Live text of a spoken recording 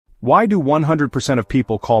Why do 100% of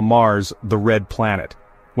people call Mars the red planet?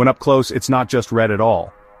 When up close, it's not just red at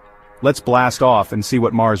all. Let's blast off and see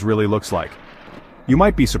what Mars really looks like. You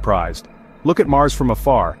might be surprised. Look at Mars from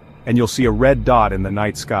afar, and you'll see a red dot in the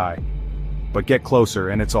night sky. But get closer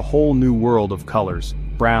and it's a whole new world of colors.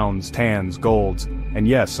 Browns, tans, golds, and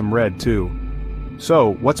yes, some red too.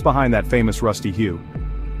 So, what's behind that famous rusty hue?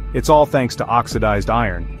 It's all thanks to oxidized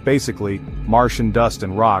iron. Basically, Martian dust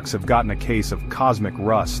and rocks have gotten a case of cosmic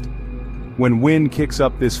rust. When wind kicks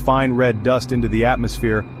up this fine red dust into the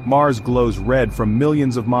atmosphere, Mars glows red from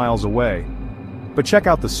millions of miles away. But check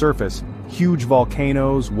out the surface. Huge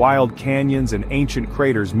volcanoes, wild canyons, and ancient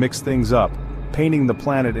craters mix things up, painting the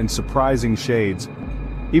planet in surprising shades.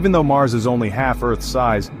 Even though Mars is only half Earth's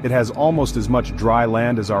size, it has almost as much dry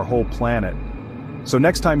land as our whole planet. So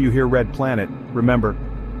next time you hear red planet, remember,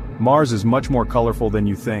 Mars is much more colorful than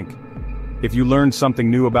you think. If you learned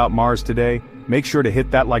something new about Mars today, make sure to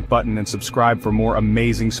hit that like button and subscribe for more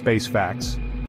amazing space facts.